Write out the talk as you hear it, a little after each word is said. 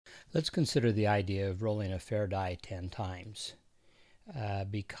Let's consider the idea of rolling a fair die 10 times.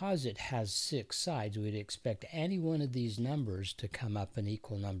 Because it has 6 sides, we'd expect any one of these numbers to come up an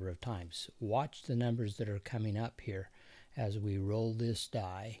equal number of times. Watch the numbers that are coming up here as we roll this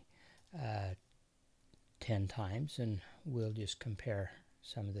die 10 times, and we'll just compare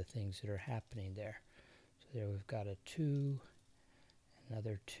some of the things that are happening there. So there we've got a 2,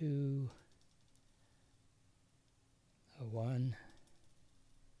 another 2, a 1,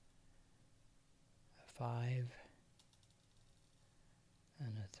 a 5,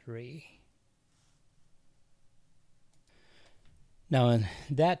 and a 3. Now in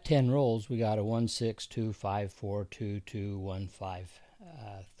that 10 rolls, we got a 1, 6, 2, 5, 4, 2, 2, 1, 5,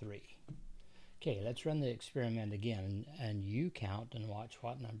 3. Okay, let's run the experiment again, and you count and watch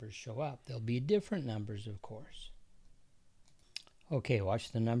what numbers show up. There'll be different numbers, of course. Okay,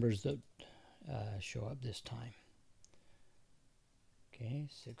 watch the numbers that show up this time. Okay,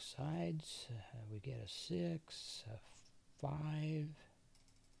 6 sides. We get a 6, a 5,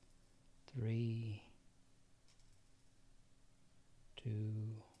 3, 2,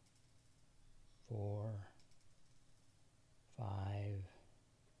 4, 5,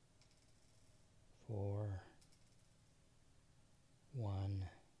 4, 1,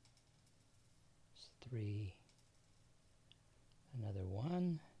 3, another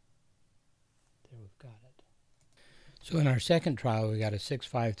 1. There we've got it. So in our second trial, we got a 6,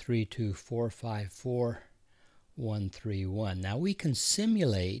 5, 3, 2, 4, 5, 4, 1, 3, 1. Now we can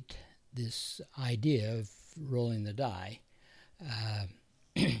simulate this idea of rolling the die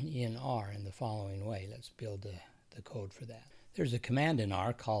in R in the following way. Let's build the code for that. There's a command in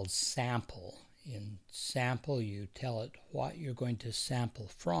R called sample. In sample, you tell it what you're going to sample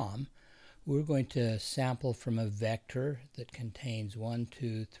from. We're going to sample from a vector that contains 1,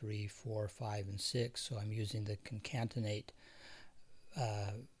 2, 3, 4, 5, and 6. So I'm using the concatenate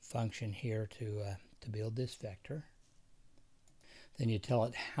function here to build this vector. Then you tell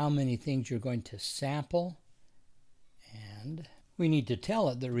it how many things you're going to sample, and we need to tell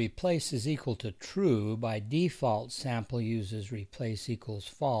it that replace is equal to true. By default, sample uses replace equals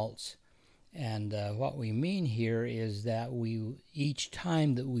false. And what we mean here is that each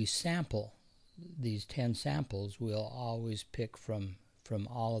time that we sample these 10 samples, we'll always pick from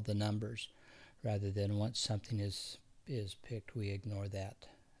all of the numbers, rather than once something is picked, we ignore that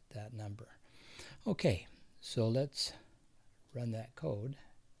number. Okay, so let's run that code.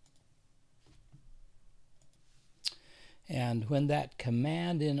 And when that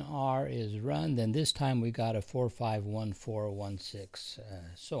command in R is run, then this time we got a 4, 5, 1, 4, 1, 6,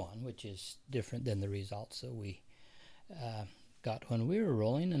 so on, which is different than the results that we got when we were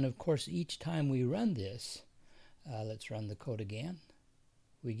rolling. And of course, each time we run this, let's run the code again,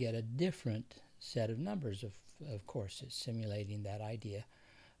 we get a different set of numbers. Of course, it's simulating that idea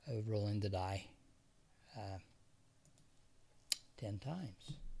of rolling the die 10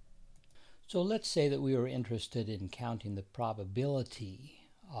 times. So let's say that we were interested in counting the probability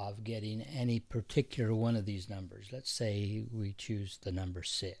of getting any particular one of these numbers. Let's say we choose the number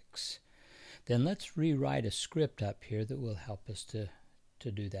 6. Then let's rewrite a script up here that will help us to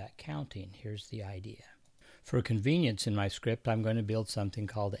do that counting. Here's the idea. For convenience in my script, I'm going to build something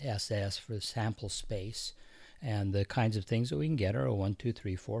called SS for the sample space, and the kinds of things that we can get are a 1, 2,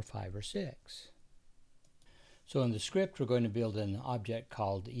 3, 4, 5, or 6. So in the script, we're going to build an object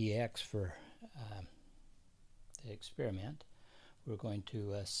called EX for the experiment. We're going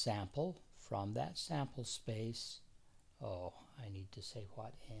to sample from that sample space. Oh, I need to say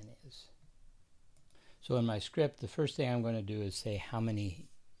what n is. So in my script, the first thing I'm going to do is say how many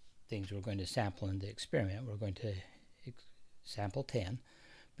things we're going to sample in the experiment. We're going to sample 10,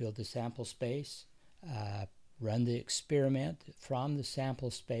 build the sample space, run the experiment from the sample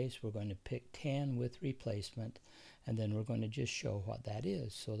space. We're going to pick 10 with replacement, and then we're going to just show what that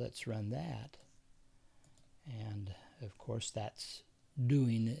is. So let's run that. And of course, that's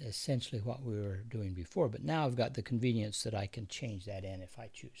doing essentially what we were doing before, but now I've got the convenience that I can change that n if I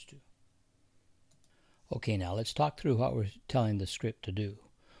choose to. Okay, now let's talk through what we're telling the script to do.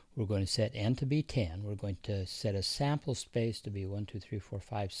 We're going to set n to be 10. We're going to set a sample space to be 1, 2, 3, 4,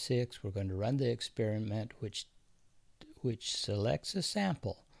 5, 6. We're going to run the experiment, which selects a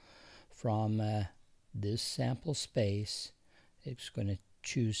sample from this sample space. It's going to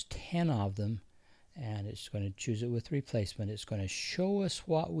choose 10 of them, and it's going to choose it with replacement. It's going to show us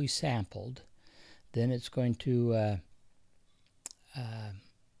what we sampled. Then it's going to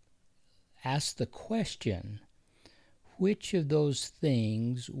ask the question, which of those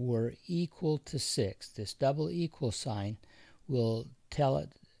things were equal to 6? This double equal sign will tell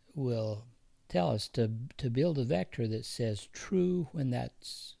us to build a vector that says true when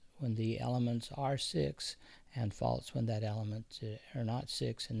when the elements are 6 and false when that element are not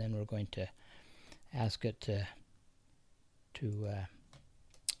 6, and then we're going to ask it to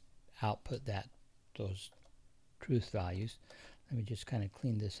output those truth values. Let me just kind of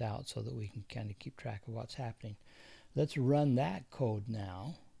clean this out so that we can kind of keep track of what's happening. Let's run that code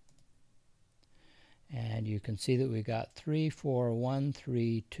now. And you can see that we got 3, 4, 1,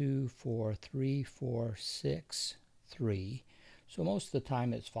 3, 2, 4, 3, 4, 6, 3. So most of the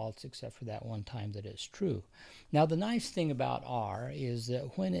time it's false except for that one time that it's true. Now the nice thing about R is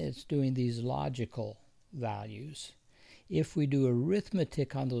that when it's doing these logical values, if we do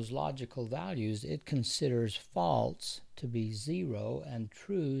arithmetic on those logical values, it considers false to be 0 and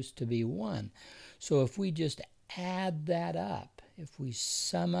trues to be 1. So if we just add that up, if we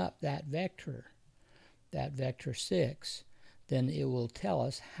sum up that vector 6, then it will tell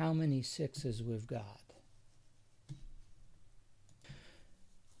us how many 6s we've got.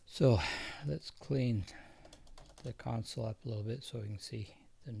 So let's clean the console up a little bit so we can see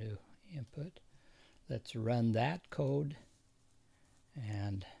the new input. Let's run that code,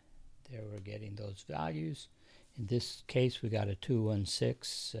 and there we're getting those values. In this case we got a 2, 1,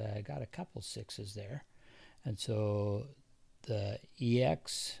 6, got a couple 6s there, and so the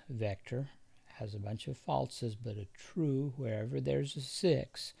EX vector has a bunch of falses but a true wherever there's a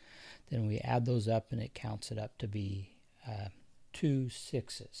 6. Then we add those up and it counts it up to be 2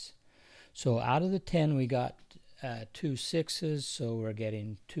 6s. So out of the 10 we got 2 6s, so we're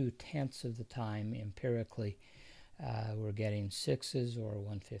getting 2/10 of the time empirically. We're getting 6s, or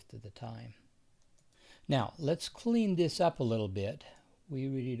 1/5 of the time. Now let's clean this up a little bit. We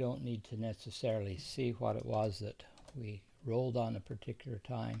really don't need to necessarily see what it was that we rolled on a particular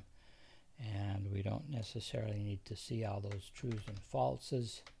time, and we don't necessarily need to see all those trues and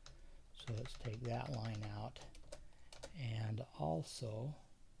falses. So let's take that line out. And also,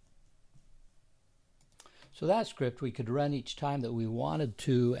 so that script we could run each time that we wanted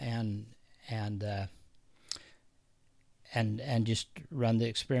to, and just run the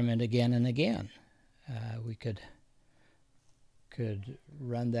experiment again and again. We could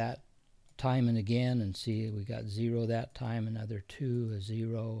run that time and again and see we got 0 that time, another 2, a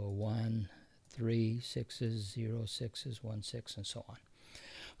 0, a 1, 3 6s, 0 6s, 1 6, and so on.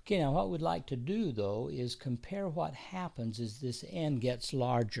 Okay, now what we'd like to do though is compare what happens as this n gets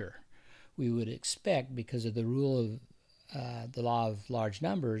larger. We would expect, because of the rule of the law of large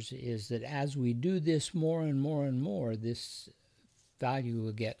numbers, is that as we do this more and more and more, this value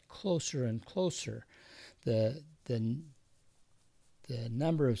will get closer and closer. The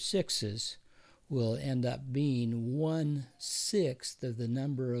number of 6s will end up being 1/6 of the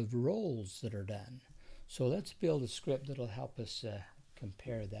number of rolls that are done. So let's build a script that will help us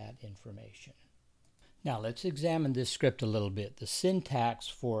compare that information. Now let's examine this script a little bit. The syntax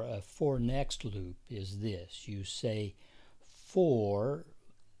for a for next loop is this. You say for,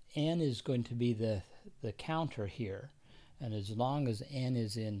 n is going to be the counter here, and as long as n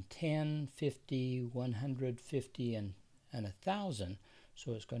is in 10, 50, 150, and 1,000,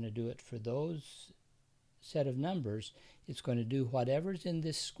 so it's going to do it for those set of numbers, it's going to do whatever's in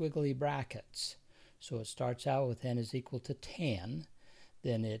this squiggly brackets. So it starts out with n is equal to 10,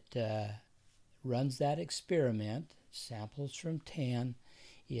 then it runs that experiment, samples from 10,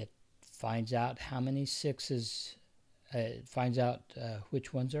 it finds out how many 6s, it finds out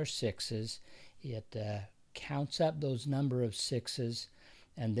which ones are 6s, it counts up those number of 6s,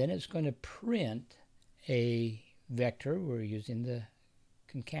 and then it's going to print a vector. We're using the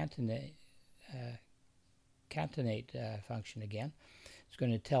concatenate function again. It's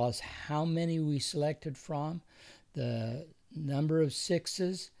going to tell us how many we selected from, the number of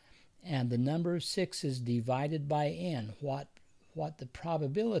 6s, and the number of 6s divided by n, what the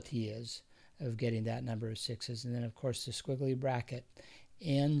probability is of getting that number of 6s. And then of course the squiggly bracket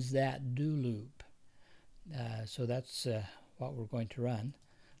ends that do loop. So that's what we're going to run.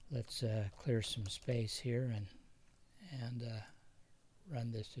 Let's clear some space here and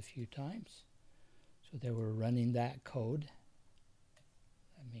run this a few times. So there we're running that code.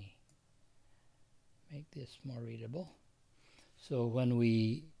 Let me make this more readable. So when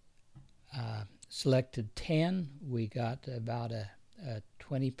we selected 10, we got about a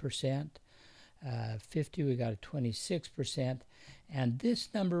 20%. 50, we got a 26%. And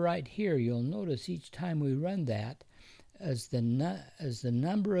this number right here, you'll notice each time we run that, as the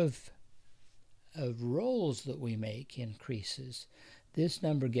number of rolls that we make increases, this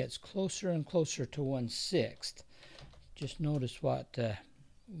number gets closer and closer to 1/6. Just notice what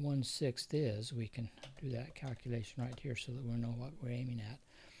 1/6 is. We can do that calculation right here so that we know what we're aiming at.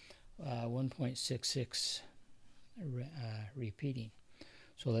 1.66 repeating.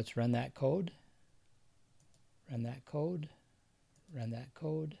 So let's run that code, run that code, run that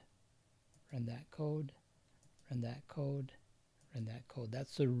code, run that code, run that code, run that code.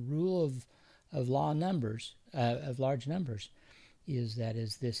 That's the rule of law numbers, of large numbers, is that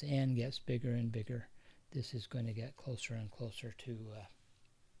as this n gets bigger and bigger, this is going to get closer and closer to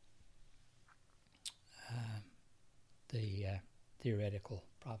the theoretical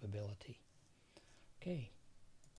probability. Okay.